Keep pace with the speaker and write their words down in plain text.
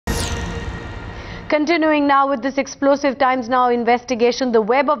Continuing now with this explosive Times Now investigation, the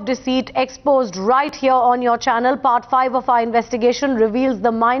web of deceit exposed right here on your channel. Part 5 of our investigation reveals the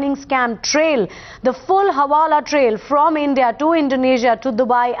mining scam trail, the full Hawala trail from India to Indonesia to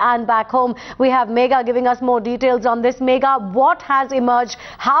Dubai and back home. We have Megha giving us more details on this. Megha, what has emerged?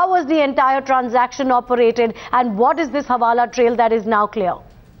 How was the entire transaction operated? And what is this Hawala trail that is now clear?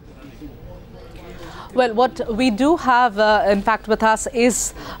 Well, what we do have, in fact, with us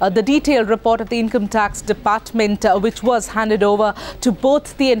is the detailed report of the Income Tax Department, which was handed over to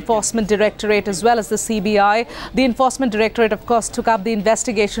both the Enforcement Directorate as well as the CBI. The Enforcement Directorate, of course, took up the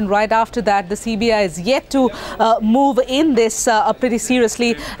investigation right after that. The CBI is yet to move in this pretty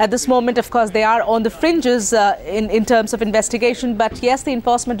seriously. At this moment, of course, they are on the fringes in terms of investigation. But yes, the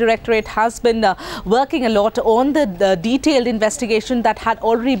Enforcement Directorate has been working a lot on the detailed investigation that had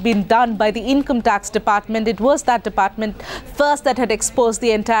already been done by the Income Tax Department. It was that department first that had exposed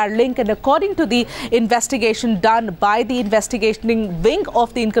the entire link, and according to the investigation done by the investigating wing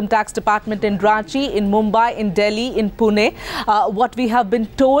of the Income Tax Department in Ranchi, in Mumbai, in Delhi, in Pune, what we have been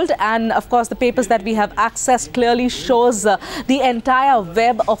told, and of course the papers that we have accessed clearly shows the entire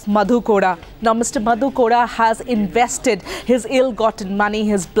web of Madhu Koda. Now, Mr. Madhu Koda has invested his ill-gotten money,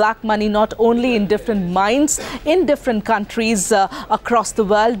 his black money, not only in different mines in different countries across the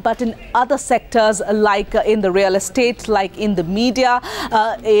world, but in other sectors like in the real estate, like in the media,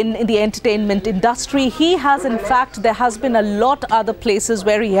 in the entertainment industry. He has, in fact, there has been a lot other places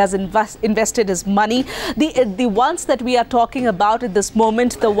where he has invested his money. The ones that we are talking about at this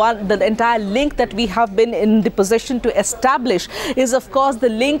moment, the entire link that we have been in the position to establish is, of course, the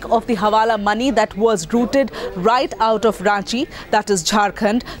link of the Hawala money that was routed right out of Ranchi, that is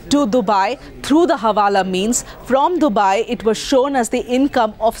Jharkhand, to Dubai through the Hawala means. From Dubai, it was shown as the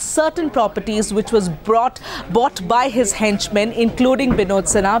income of certain properties which was bought by his henchmen, including Binod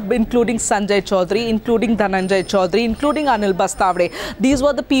Sinha, including Sanjay Chaudhary, including Dhananjay Chaudhary, including Anil Bastawade. These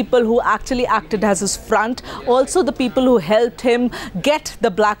were the people who actually acted as his front, also the people who helped him get the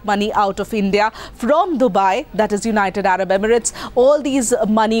black money out of India from Dubai, that is United Arab Emirates. All these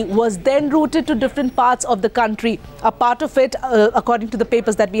money was then routed to different parts of the country. A part of it, according to the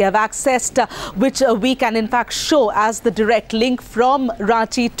papers that we have accessed, which we can in fact show as the direct link from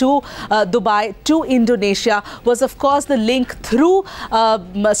Ranchi to Dubai to Indonesia, was of course the link through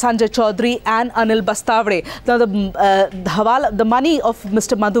Sanjay Chaudhary and Anil Bastawade. Now the money of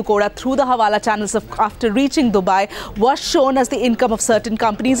Mr. Madhu Koda through the Hawala channels after reaching Dubai was shown as the income of certain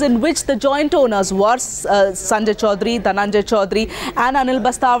companies in which the joint owners were Sanjay Chaudhary, Dhananjay Chaudhary and Anil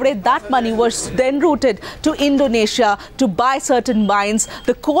Bastawade. That money was then routed to Indonesia to buy certain mines,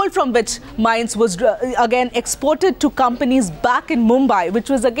 the coal from which mines was again exported to companies back in Mumbai, which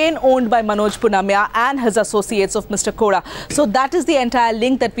was again owned by Manoj Punamya and his associates of Mr. Koda. So that is the entire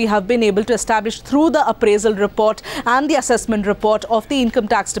link that we have been able to establish through the appraisal report and the assessment report of the Income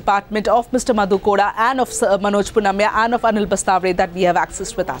Tax Department of Mr. Madhu Koda and of Manoj Punamya and of Anil Bastawade that we have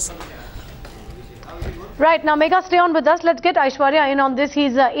accessed with us. Right, now Megha, stay on with us. Let's get Aishwarya in on this.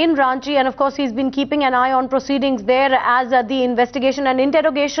 He's in Ranchi, and of course he's been keeping an eye on proceedings there as the investigation and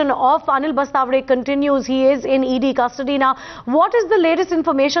interrogation of Anil Bastawade continues. He is in ED custody now. What is the latest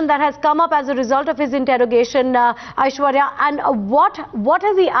information that has come up as a result of his interrogation, Aishwarya, and what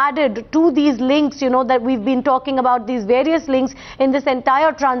has he added to these links, you know, that we've been talking about, these various links in this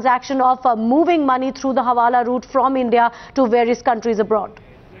entire transaction of moving money through the Hawala route from India to various countries abroad?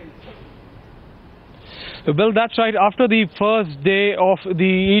 Well, that's right. After the first day of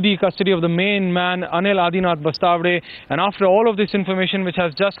the ED custody of the main man, Anil Adinath Bastawade, and after all of this information which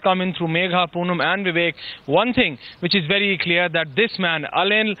has just come in through Megha, Poonam and Vivek, one thing which is very clear, that this man,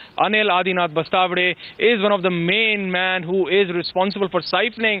 Anil Adinath Bastawade, is one of the main man who is responsible for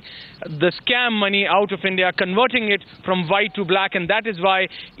siphoning the scam money out of India, converting it from white to black, and that is why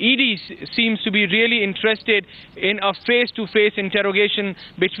ED seems to be really interested in a face-to-face interrogation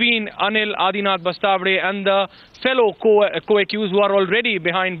between Anil Adinath Bastawade and the fellow co-accused who are already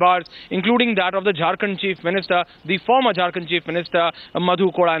behind bars, including that of the Jharkhand Chief Minister, the former Jharkhand Chief Minister,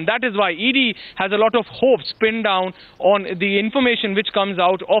 Madhu Koda. And that is why ED has a lot of hopes pinned down on the information which comes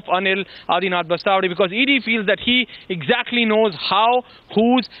out of Anil Adinath Bastawade, because ED feels that he exactly knows how,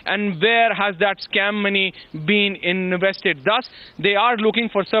 whose and where has that scam money been invested. Thus, they are looking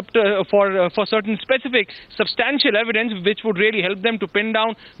for certain specific substantial evidence which would really help them to pin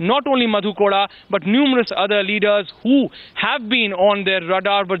down not only Madhu Koda but numerous other leaders who have been on their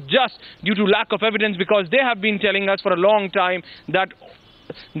radar, but just due to lack of evidence, because they have been telling us for a long time that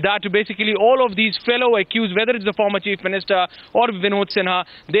that basically all of these fellow accused, whether it's the former Chief Minister or Vinod Sinha,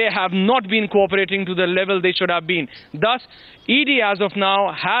 they have not been cooperating to the level they should have been. Thus, ED as of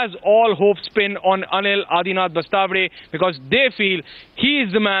now has all hopes pinned on Anil Adinath Bastawade because they feel he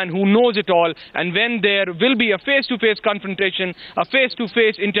is the man who knows it all, and when there will be a face-to-face confrontation, a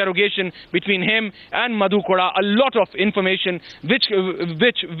face-to-face interrogation between him and Madhu Koda, a lot of information which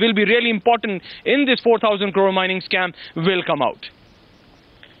will be really important in this 4,000 crore mining scam will come out.